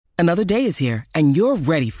Another day is here, and you're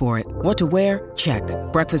ready for it. What to wear? Check.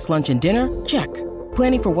 Breakfast, lunch, and dinner? Check.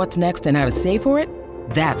 Planning for what's next and how to save for it?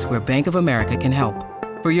 That's where Bank of America can help.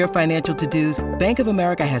 For your financial to-dos, Bank of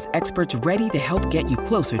America has experts ready to help get you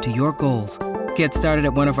closer to your goals. Get started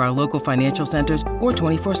at one of our local financial centers or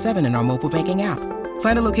 24/7 in our mobile banking app.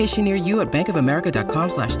 Find a location near you at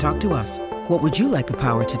bankofamerica.com/talktous. What would you like the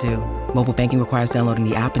power to do? Mobile banking requires downloading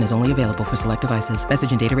the app and is only available for select devices.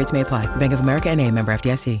 Message and data rates may apply. Bank of America N.A., member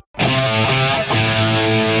FDIC.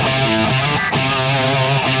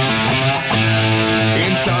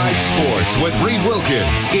 Inside Sports with Reed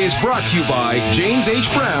Wilkins is brought to you by James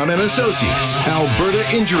H. Brown and Associates, Alberta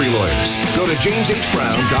Injury Lawyers. Go to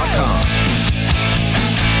jameshbrown.com.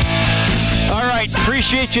 All right,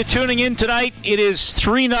 appreciate you tuning in tonight. It is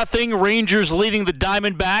 3-0, Rangers leading the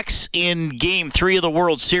Diamondbacks in Game 3 of the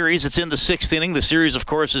World Series. It's in the 6th inning. The series, of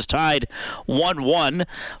course, is tied 1-1.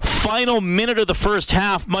 Final minute of the first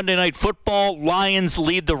half, Monday Night Football. Lions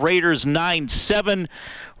lead the Raiders 9-7.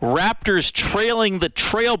 Raptors trailing the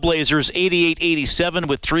Trailblazers 88-87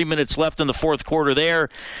 with 3 minutes left in the fourth quarter there.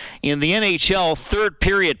 In the NHL, third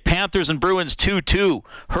period, Panthers and Bruins 2-2.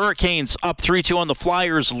 Hurricanes up 3-2 on the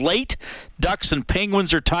Flyers late. Ducks and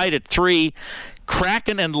Penguins are tied at 3.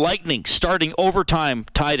 Kraken and Lightning starting overtime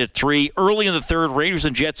tied at 3. Early in the third, Rangers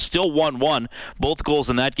and Jets still 1-1. Both goals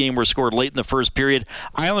in that game were scored late in the first period.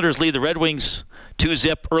 Islanders lead the Red Wings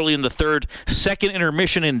 2-0 early in the third. Second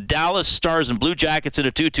intermission in Dallas, Stars and Blue Jackets in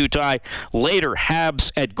a 2-2 tie. Later,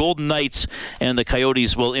 Habs at Golden Knights, and the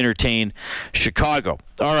Coyotes will entertain Chicago.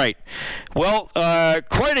 All right. Well,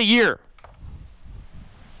 quite a year.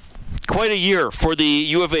 Quite a year for the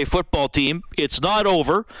U of A football team. It's not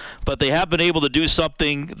over, but they have been able to do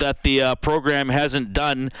something that the program hasn't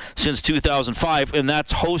done since 2005, and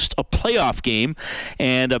that's host a playoff game.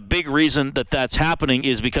 And a big reason that that's happening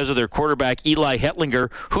is because of their quarterback, Eli Hetlinger,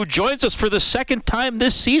 who joins us for the second time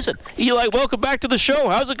this season. Eli, welcome back to the show.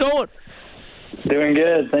 How's it going? Doing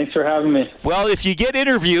good. Thanks for having me. Well, if you get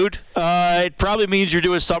interviewed, it probably means you're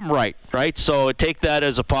doing something right? So take that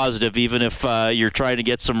as a positive, even if you're trying to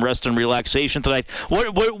get some rest and relaxation tonight.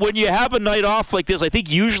 When you have a night off like this, I think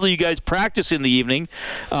usually you guys practice in the evening.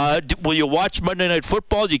 Will you watch Monday Night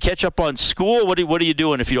Football? Do you catch up on school? What are you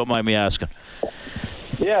doing, if you don't mind me asking?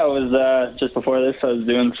 Yeah, it was just before this. I was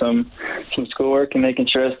doing some schoolwork and making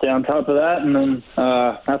sure I stay on top of that. And then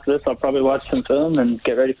after this, I'll probably watch some film and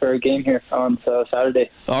get ready for our game here on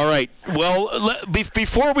Saturday. All right. Well,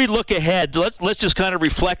 before we look ahead, let's just kind of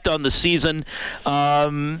reflect on the season.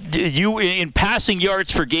 You in passing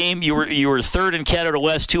yards per game, you were third in Canada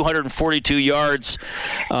West, 242 yards.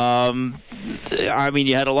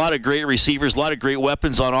 You had a lot of great receivers, a lot of great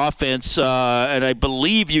weapons on offense, and I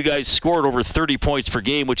believe you guys scored over 30 points per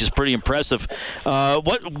game, which is pretty impressive. Why?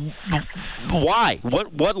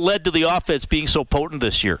 What led to the offense being so potent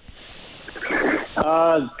this year?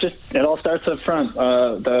 Just it all starts up front.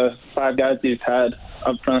 The 5 guys we've had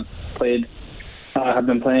up front have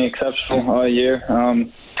been playing exceptional all year.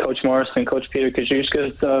 Coach Morris and Coach Peter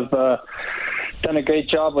Kajushka have done a great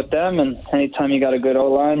job with them, and anytime you got a good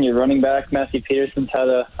O-line, your running back, Matthew Peterson's had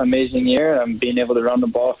an amazing year, being able to run the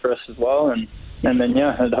ball for us as well, and then,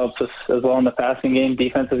 it helps us as well in the passing game.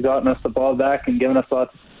 Defense has gotten us the ball back and given us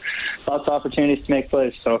lots of opportunities to make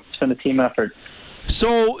plays, so it's been a team effort.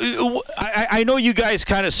 So I know you guys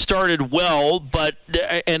kind of started well,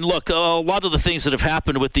 and look, a lot of the things that have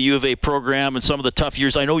happened with the U of A program and some of the tough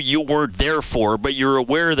years, I know you weren't there for, but you're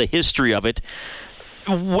aware of the history of it.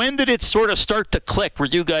 When did it sort of start to click where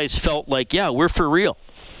you guys felt like, yeah, we're for real?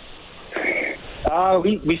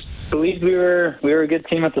 We believed we were a good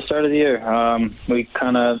team at the start of the year. We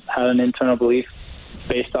kind of had an internal belief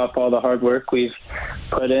based off all the hard work we've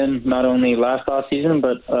put in, not only last offseason,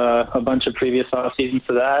 but a bunch of previous off seasons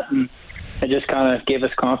to that. And it just kind of gave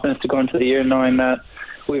us confidence to go into the year knowing that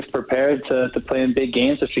we've prepared to play in big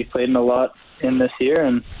games, which we've played in a lot in this year.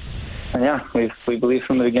 And yeah, we believe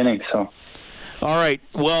from the beginning. So. All right.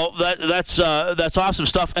 Well, that's awesome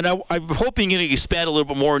stuff. And I'm hoping you can expand a little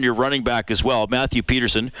bit more on your running back as well, Matthew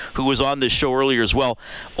Peterson, who was on this show earlier as well.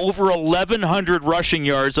 Over 1,100 rushing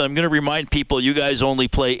yards. I'm going to remind people you guys only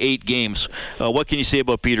play 8 games. What can you say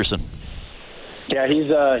about Peterson? Yeah, he's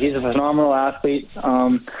a phenomenal athlete.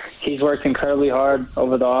 He's worked incredibly hard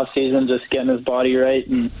over the off season, just getting his body right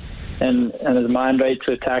and his mind right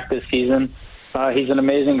to attack this season. He's an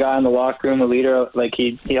amazing guy in the locker room, a leader. Like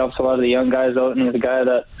he helps a lot of the young guys out, and he's a guy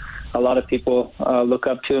that a lot of people look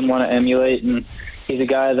up to and want to emulate. And he's a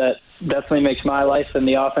guy that definitely makes my life and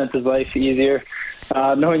the offense's life easier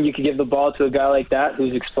knowing you could give the ball to a guy like that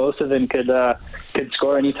who's explosive and could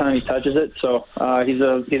score anytime he touches it. So he's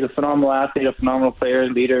a phenomenal athlete, a phenomenal player,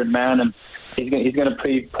 leader, and man, and he's going to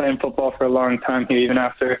be playing football for a long time here, even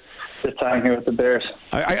after his time here with the Bears.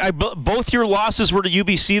 Both your losses were to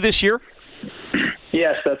UBC this year?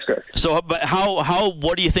 Yes, that's correct. So, but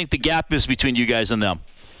what do you think the gap is between you guys and them?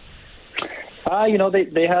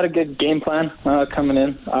 They had a good game plan coming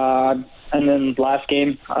in, and then last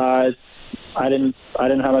game, I didn't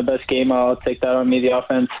have my best game. I'll take that on me. The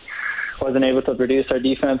offense wasn't able to produce. Our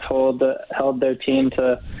defense held their team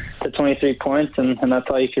to 23 points, and that's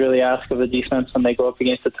all you can really ask of the defense when they go up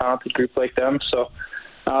against a talented group like them. So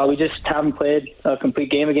we just haven't played a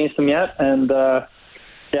complete game against them yet, and they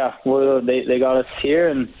got us here,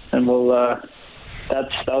 and we'll. That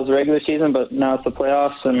was the regular season, but now it's the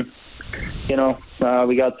playoffs, and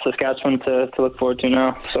we got Saskatchewan to look forward to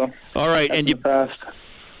now. So all right, and you passed.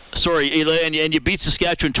 Sorry, and you beat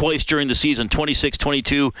Saskatchewan twice during the season,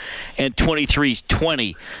 26-22 and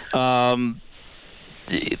 23-20.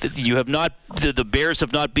 You have not. The Bears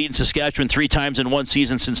have not beaten Saskatchewan 3 times in one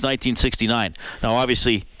season since 1969. Now,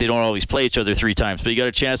 obviously, they don't always play each other 3 times, but you got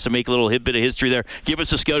a chance to make a little bit of history there. Give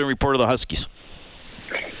us a scouting report of the Huskies.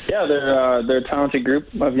 Yeah, they're a talented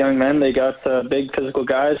group of young men. They got big physical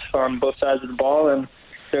guys on both sides of the ball, and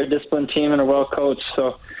they're a disciplined team and are well coached.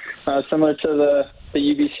 So similar to the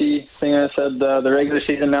UBC thing I said, the regular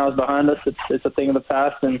season now is behind us. It's a thing of the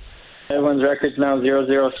past, and everyone's record's now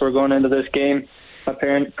 0-0. So we're going into this game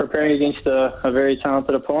preparing against a very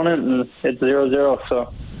talented opponent, and it's 0-0.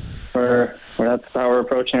 So that's how we're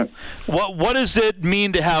approaching it. What does it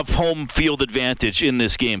mean to have home field advantage in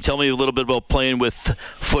this game? Tell me a little bit about playing with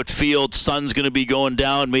foot field. Sun's going to be going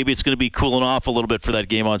down. Maybe it's going to be cooling off a little bit for that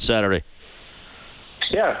game on Saturday.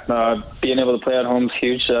 Yeah, being able to play at home is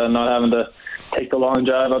huge. Not having to take the long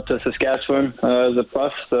drive up to Saskatchewan is a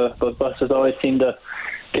plus. Those buses always seem to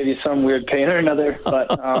give you some weird pain or another. But,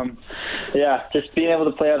 just being able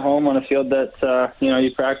to play at home on a field that,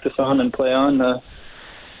 you practice on and play on,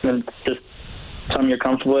 and just something you're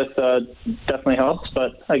comfortable with definitely helps.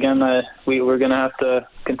 But, again, we're going to have to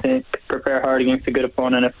continue to prepare hard against a good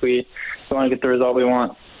opponent if we want to get the result we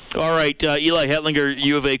want. All right, Eli Hetlinger,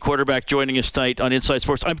 U of A quarterback, joining us tonight on Inside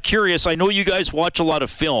Sports. I'm curious, I know you guys watch a lot of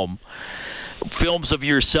films of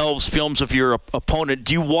yourselves, films of your opponent.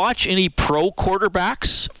 Do you watch any pro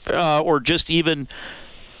quarterbacks, or just even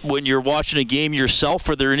when you're watching a game yourself?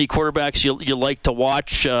 Are there any quarterbacks you like to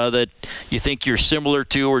watch that you think you're similar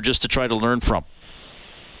to, or just to try to learn from?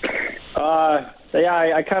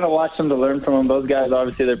 I kind of watch them to learn from them. Those guys,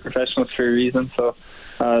 obviously, they're professionals for a reason, so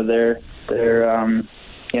they're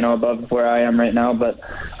above where I am right now. But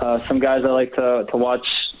some guys I like to watch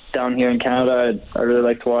down here in Canada, I really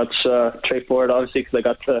like to watch Trey Ford, obviously, because I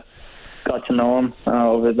got to know him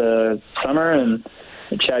over the summer, and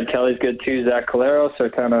Chad Kelly's good too, Zach Calero, so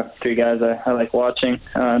kind of 3 guys I like watching.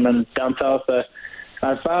 And then down south,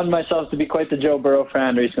 I found myself to be quite the Joe Burrow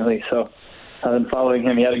fan recently, so I've been following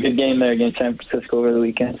him. He had a good game there against San Francisco over the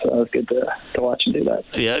weekend, so it was good to watch him do that.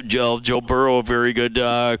 Yeah, Joe Burrow, a very good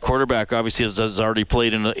quarterback. Obviously, has already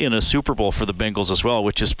played in a Super Bowl for the Bengals as well,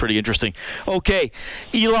 which is pretty interesting. Okay,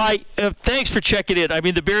 Eli, thanks for checking in. I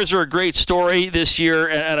mean, the Bears are a great story this year,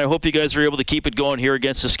 and I hope you guys are able to keep it going here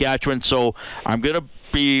against Saskatchewan. So I'm going to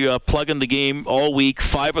be plugging the game all week,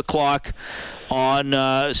 5 o'clock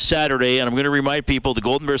on Saturday, and I'm going to remind people the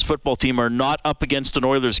Golden Bears football team are not up against an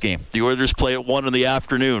Oilers game. The Oilers play at 1 in the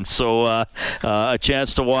afternoon, so a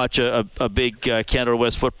chance to watch a big Canada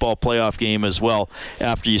West football playoff game as well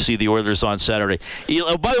after you see the Oilers on Saturday.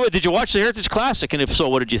 By the way, did you watch the Heritage Classic? And if so,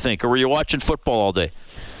 what did you think? Or were you watching football all day?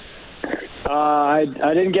 I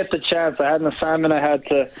didn't get the chance. I had an assignment I had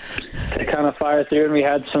to kind of fire through, and we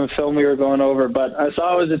had some film we were going over. But I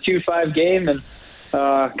saw it was a 2-5 game, and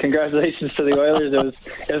congratulations to the Oilers.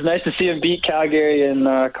 It was nice to see them beat Calgary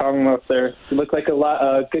and Commonwealth there. It looked like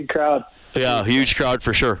a good crowd. Yeah, huge crowd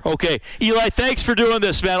for sure. Okay, Eli, thanks for doing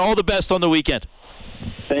this, man. All the best on the weekend.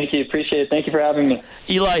 Thank you. Appreciate it. Thank you for having me.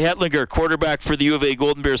 Eli Hetlinger, quarterback for the U of A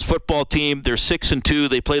Golden Bears football team. They're 6-2.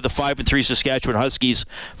 They play the 5-3 Saskatchewan Huskies,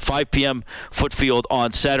 5 p.m. Footfield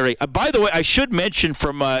on Saturday. By the way, I should mention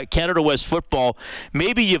from Canada West football,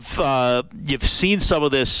 maybe you've seen some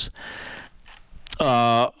of this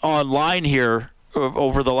online here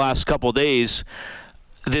over the last couple of days.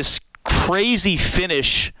 This crazy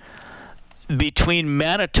finish between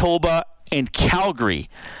Manitoba and Calgary.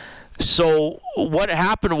 So what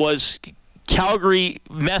happened was Calgary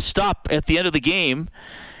messed up at the end of the game,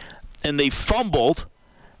 and they fumbled,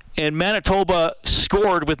 and Manitoba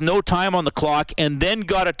scored with no time on the clock and then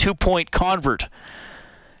got a 2-point convert.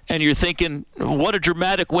 And you're thinking, what a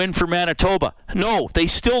dramatic win for Manitoba. No, they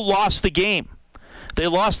still lost the game. They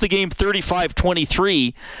lost the game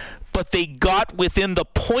 35-23, but they got within the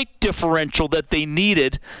point differential that they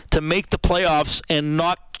needed to make the playoffs and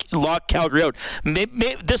not lock Calgary out.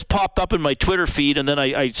 This popped up in my Twitter feed, and then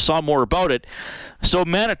I saw more about it. So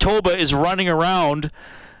Manitoba is running around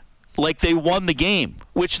like they won the game,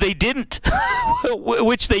 which they didn't.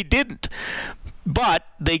 But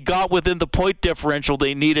they got within the point differential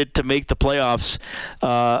they needed to make the playoffs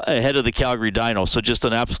ahead of the Calgary Dinos. So just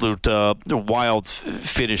an absolute wild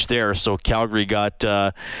finish there. So Calgary got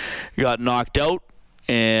knocked out,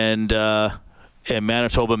 and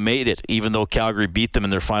Manitoba made it. Even though Calgary beat them in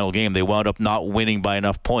their final game, they wound up not winning by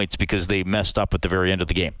enough points because they messed up at the very end of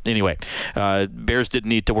the game. Anyway, Bears didn't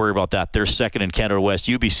need to worry about that. They're second in Canada West.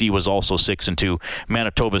 UBC was also 6-2.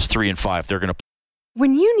 Manitoba's 3-5. They're going to.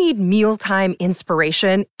 When you need mealtime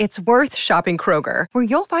inspiration, it's worth shopping Kroger, where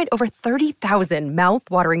you'll find over 30,000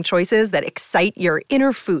 mouth-watering choices that excite your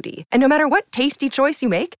inner foodie. And no matter what tasty choice you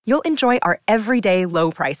make, you'll enjoy our everyday low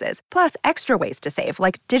prices, plus extra ways to save,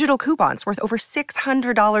 like digital coupons worth over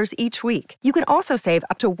 $600 each week. You can also save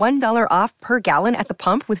up to $1 off per gallon at the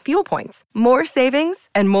pump with fuel points. More savings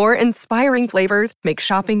and more inspiring flavors make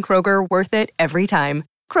shopping Kroger worth it every time.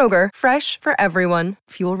 Kroger, fresh for everyone.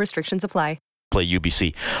 Fuel restrictions apply. Play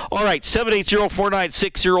UBC. All right,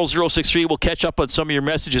 780-496-0063. We'll catch up on some of your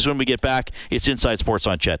messages when we get back. It's Inside Sports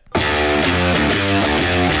on Chet.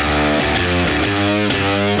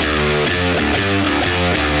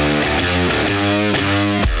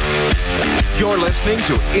 You're listening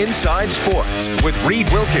to Inside Sports with Reed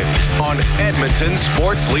Wilkins on Edmonton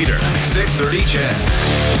Sports Leader, 630 CHED.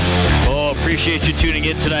 Oh, appreciate you tuning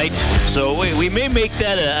in tonight. So we may make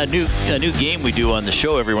that a new game we do on the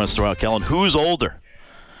show every once in a while, Kellen. Who's older?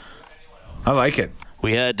 I like it.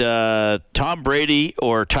 We had Tom Brady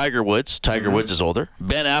or Tiger Woods. Tiger Woods is older.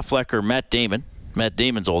 Ben Affleck or Matt Damon. Matt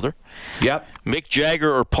Damon's older. Yep. Mick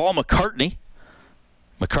Jagger or Paul McCartney.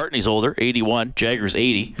 McCartney's older, 81. Jagger's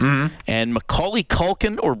 80. Mm-hmm. And Macaulay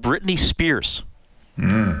Culkin or Britney Spears.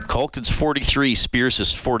 Culkin's 43. Spears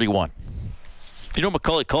is 41. You know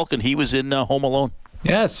Macaulay Culkin, he was in Home Alone.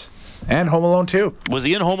 Yes. And Home Alone 2. Was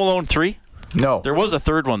he in Home Alone 3? No. There was a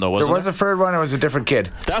third one, though, wasn't there? There was a third one. It was a different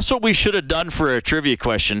kid. That's what we should have done for a trivia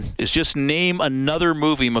question, is just name another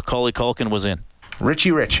movie Macaulay Culkin was in.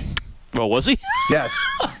 Richie Rich. Well, was he? Yes.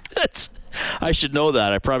 I should know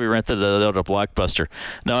that. I probably rented it out at Blockbuster.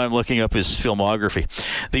 Now I'm looking up his filmography.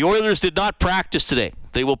 The Oilers did not practice today.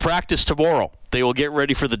 They will practice tomorrow. They will get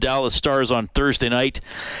ready for the Dallas Stars on Thursday night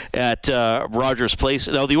at Rogers Place.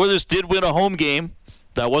 Now, the Oilers did win a home game.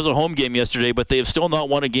 That was a home game yesterday, but they have still not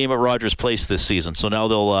won a game at Rogers Place this season. So now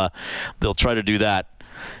they'll try to do that.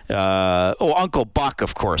 Uncle Buck,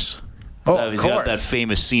 of course. He's got that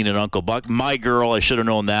famous scene in Uncle Buck. My Girl, I should have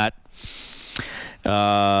known that.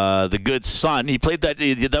 The Good Son. He played that.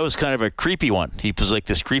 That was kind of a creepy one. He was like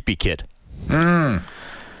this creepy kid.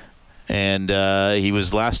 And he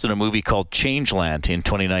was last in a movie called Changeland in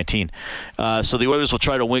 2019. So the Oilers will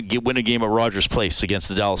try to win a game at Rogers Place against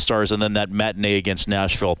the Dallas Stars, and then that matinee against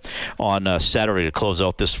Nashville on Saturday to close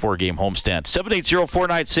out this 4-game homestand.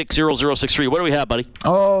 780-496-0063. What do we have, buddy?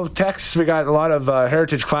 Oh, text. We got a lot of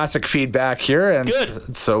Heritage Classic feedback here. And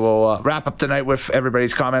good. So we'll wrap up tonight with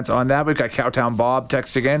everybody's comments on that. We've got Cowtown Bob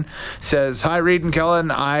text again. Says, hi, Reed and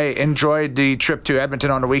Kellen. I enjoyed the trip to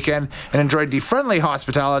Edmonton on the weekend and enjoyed the friendly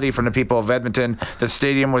hospitality from the people of Edmonton. The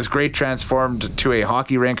stadium was great, transformed to a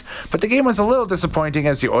hockey rink, but the game was a little disappointing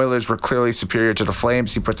as the Oilers were clearly superior to the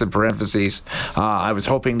Flames. He puts in parentheses. I was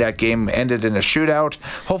hoping that game ended in a shootout.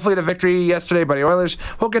 Hopefully the victory yesterday by the Oilers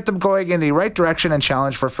will get them going in the right direction and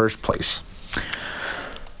challenge for first place.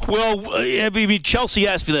 Well, I mean, Chelsea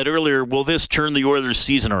asked me that earlier. Will this turn the Oilers'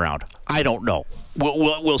 season around? I don't know.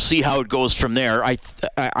 We'll see how it goes from there. I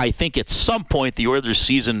think at some point the Oilers'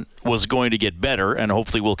 season was going to get better, and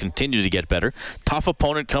hopefully will continue to get better. Tough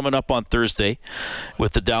opponent coming up on Thursday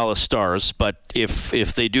with the Dallas Stars, but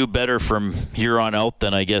if they do better from here on out,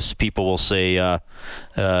 then I guess people will say that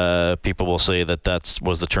was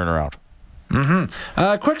the turnaround.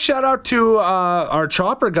 Quick shout out to our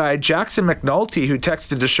chopper guy, Jackson McNulty, who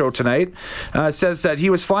texted the show tonight. Says that he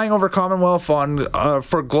was flying over Commonwealth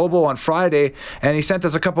for Global on Friday, and he sent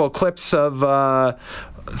us a couple of clips of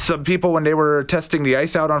some people when they were testing the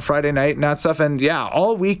ice out on Friday night and that stuff. And yeah,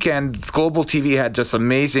 all weekend Global TV had just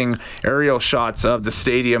amazing aerial shots of the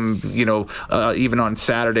stadium, even on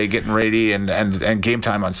Saturday getting ready and game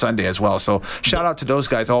time on Sunday as well. So shout out to those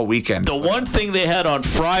guys all weekend. The one thing they had on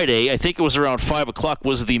Friday, I think it was around 5 o'clock,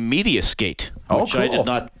 was the media skate. which I did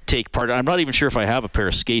not take part in. I'm not even sure if I have a pair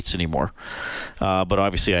of skates anymore. But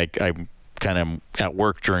obviously I'm kind of at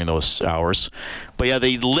work during those hours. But yeah,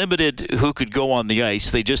 they limited who could go on the ice.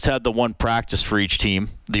 They just had the one practice for each team.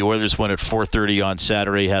 The Oilers went at 4:30 on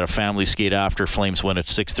Saturday, had a family skate after. Flames went at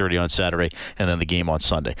 6:30 on Saturday, and then the game on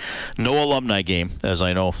Sunday. No alumni game, as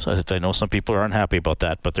I know some people are unhappy about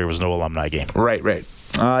that, but there was no alumni game. Right.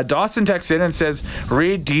 Dawson texts in and says,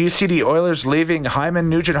 Reed, do you see the Oilers leaving Hyman,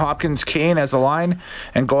 Nugent Hopkins, Kane as a line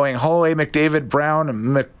and going Holloway, McDavid, Brown,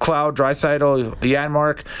 McLeod, Draisaitl,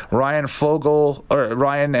 Janmark, Ryan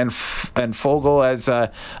and Fogle as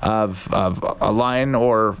a line,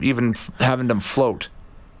 or even having them float?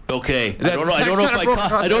 Okay, I don't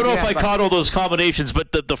know if I caught all those combinations,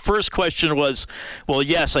 but the first question was, well,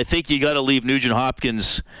 yes, I think you got to leave Nugent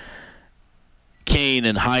Hopkins, Kane,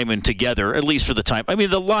 and Hyman together, at least for the time. I mean,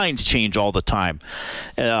 the lines change all the time,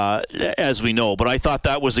 as we know, but I thought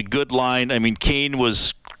that was a good line. I mean, Kane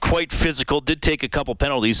was quite physical, did take a couple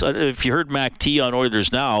penalties. If you heard Mac T on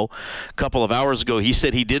Oilers Now a couple of hours ago, he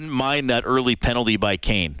said he didn't mind that early penalty by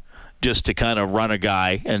Kane, just to kind of run a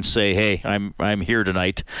guy and say, hey, I'm here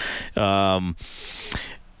tonight. Then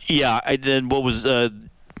what was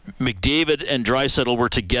McDavid and Draisaitl were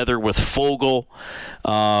together with Fogle.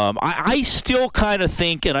 I still kind of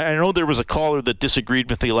think, and I know there was a caller that disagreed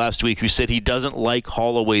with me last week who said he doesn't like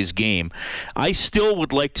Holloway's game. I still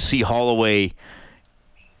would like to see Holloway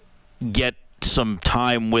get some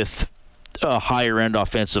time with a higher-end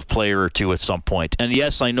offensive player or two at some point. And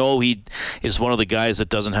yes, I know he is one of the guys that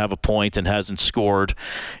doesn't have a point and hasn't scored.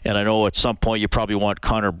 And I know at some point you probably want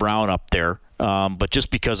Connor Brown up there. But just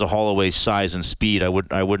because of Holloway's size and speed, I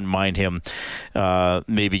wouldn't mind him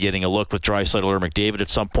maybe getting a look with Draisaitl or McDavid at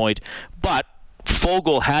some point. But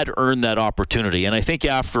Fogle had earned that opportunity, and I think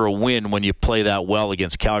after a win, when you play that well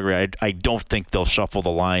against Calgary, I don't think they'll shuffle the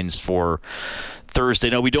lines for Thursday.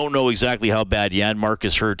 Now, we don't know exactly how bad Janmark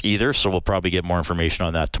is hurt either, so we'll probably get more information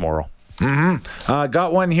on that tomorrow.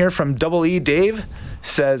 Got one here from Double E Dave.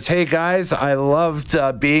 Says, hey guys, I loved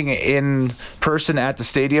being in person at the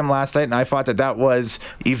stadium last night, and I thought that was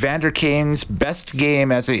Evander Kane's best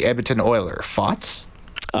game as a Edmonton Oiler. Thoughts?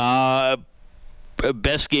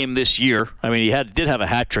 Best game this year. I mean, he did have a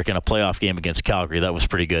hat trick in a playoff game against Calgary. That was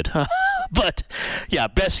pretty good. But yeah,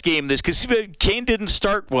 best game this, because Kane didn't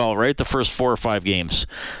start well, right? The first 4 or 5 games,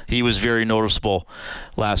 he was very noticeable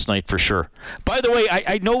last night for sure. By the way,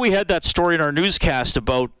 I know we had that story in our newscast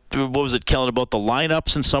about, what was it, Kellen, about the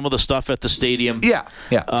lineups and some of the stuff at the stadium. Yeah.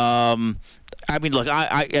 I mean, look,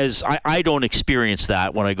 I don't experience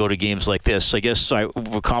that when I go to games like this. I guess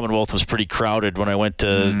Commonwealth was pretty crowded when I went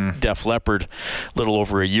to Def Leppard a little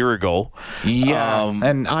over a year ago. Yeah,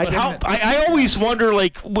 and I always wonder,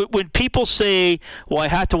 like, when people say, well, I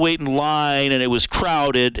had to wait in line and it was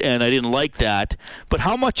crowded and I didn't like that, but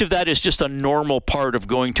how much of that is just a normal part of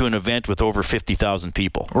going to an event with over 50,000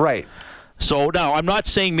 people? Right. So now, I'm not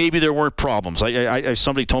saying maybe there weren't problems.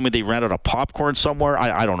 Somebody told me they ran out of popcorn somewhere.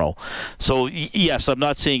 I don't know. So yes, I'm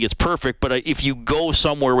not saying it's perfect, but if you go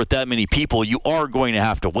somewhere with that many people, you are going to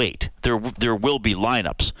have to wait. There will be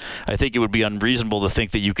lineups. I think it would be unreasonable to think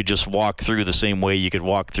that you could just walk through the same way you could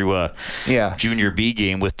walk through a Junior B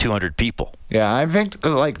game with 200 people. Yeah, I think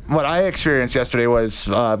like what I experienced yesterday was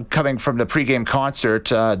coming from the pregame concert.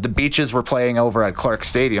 The Beaches were playing over at Clark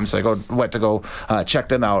Stadium, so I went to go check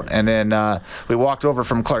them out, and then we walked over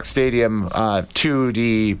from Clark Stadium to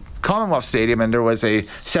the Commonwealth Stadium, and there was a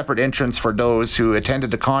separate entrance for those who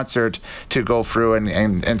attended the concert to go through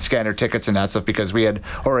and scan their tickets and that stuff, because we had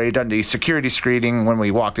already done the security screening when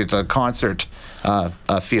we walked into the concert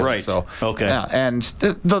field. Right. So okay. Yeah, and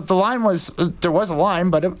the line there was a line,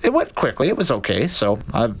 but it went quickly. It was okay. So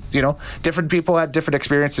different people had different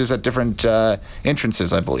experiences at different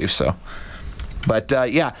entrances, I believe. So, but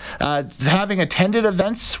having attended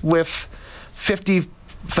events with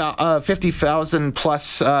 50,000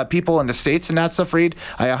 plus people in the States and that stuff, Reed,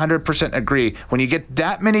 I 100% agree. When you get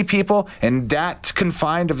that many people and that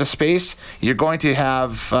confined of a space, you're going to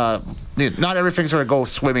have not everything's going to go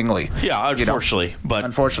swimmingly. Yeah, unfortunately,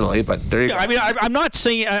 but there you go. I mean, I'm not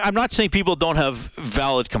saying people don't have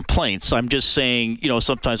valid complaints. I'm just saying,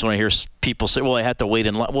 sometimes when I hear people say, "Well, I had to wait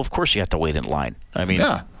in line." Well, of course you have to wait in line. I mean, you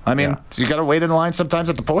got to wait in line sometimes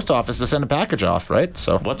at the post office to send a package off, right?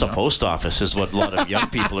 So what's a post office is what a lot of young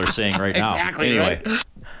people are saying right now. Exactly. Anyway. Right.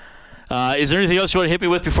 Is there anything else you want to hit me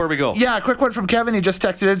with before we go? Yeah, a quick one from Kevin. He just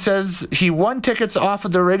texted in, says he won tickets off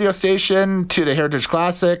of the radio station to the Heritage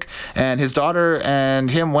Classic, and his daughter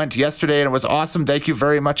and him went yesterday, and it was awesome. Thank you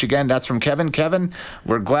very much again. That's from Kevin. Kevin,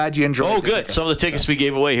 we're glad you enjoyed it. Oh, good. Some of the tickets we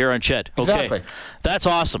gave away here on Ched. Okay. Exactly. That's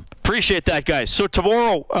awesome. Appreciate that, guys. So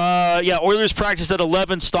tomorrow, Oilers practice at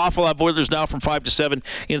 11. Stoff will have Oilers Now from 5 to 7.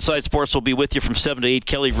 Inside Sports will be with you from 7 to 8.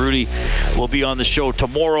 Kelly Rudy will be on the show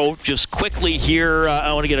tomorrow. Just quickly here,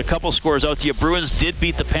 I want to get a couple scores out to you. Bruins did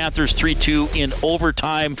beat the Panthers 3-2 in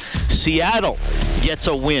overtime. Seattle gets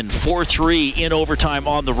a win, 4-3 in overtime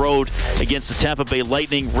on the road against the Tampa Bay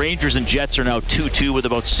Lightning. Rangers and Jets are now 2-2 with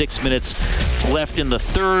about 6 minutes left in the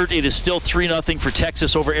third. It is still 3-0 for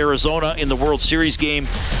Texas over Arizona in the World Series game.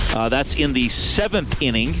 That's in the 7th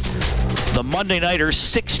inning. The Monday Nighter,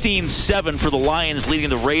 16-7 for the Lions, leading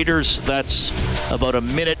the Raiders. That's about a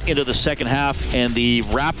minute into the second half, and the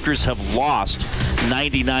Raptors have lost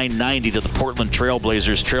 99-90 to the Portland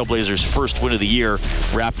Trailblazers. Trailblazers' first win of the year.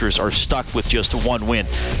 Raptors are stuck with just one win.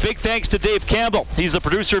 Big thanks to Dave Campbell. He's the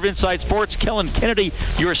producer of Inside Sports. Kellen Kennedy,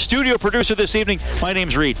 your studio producer this evening. My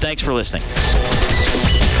name's Reed. Thanks for listening.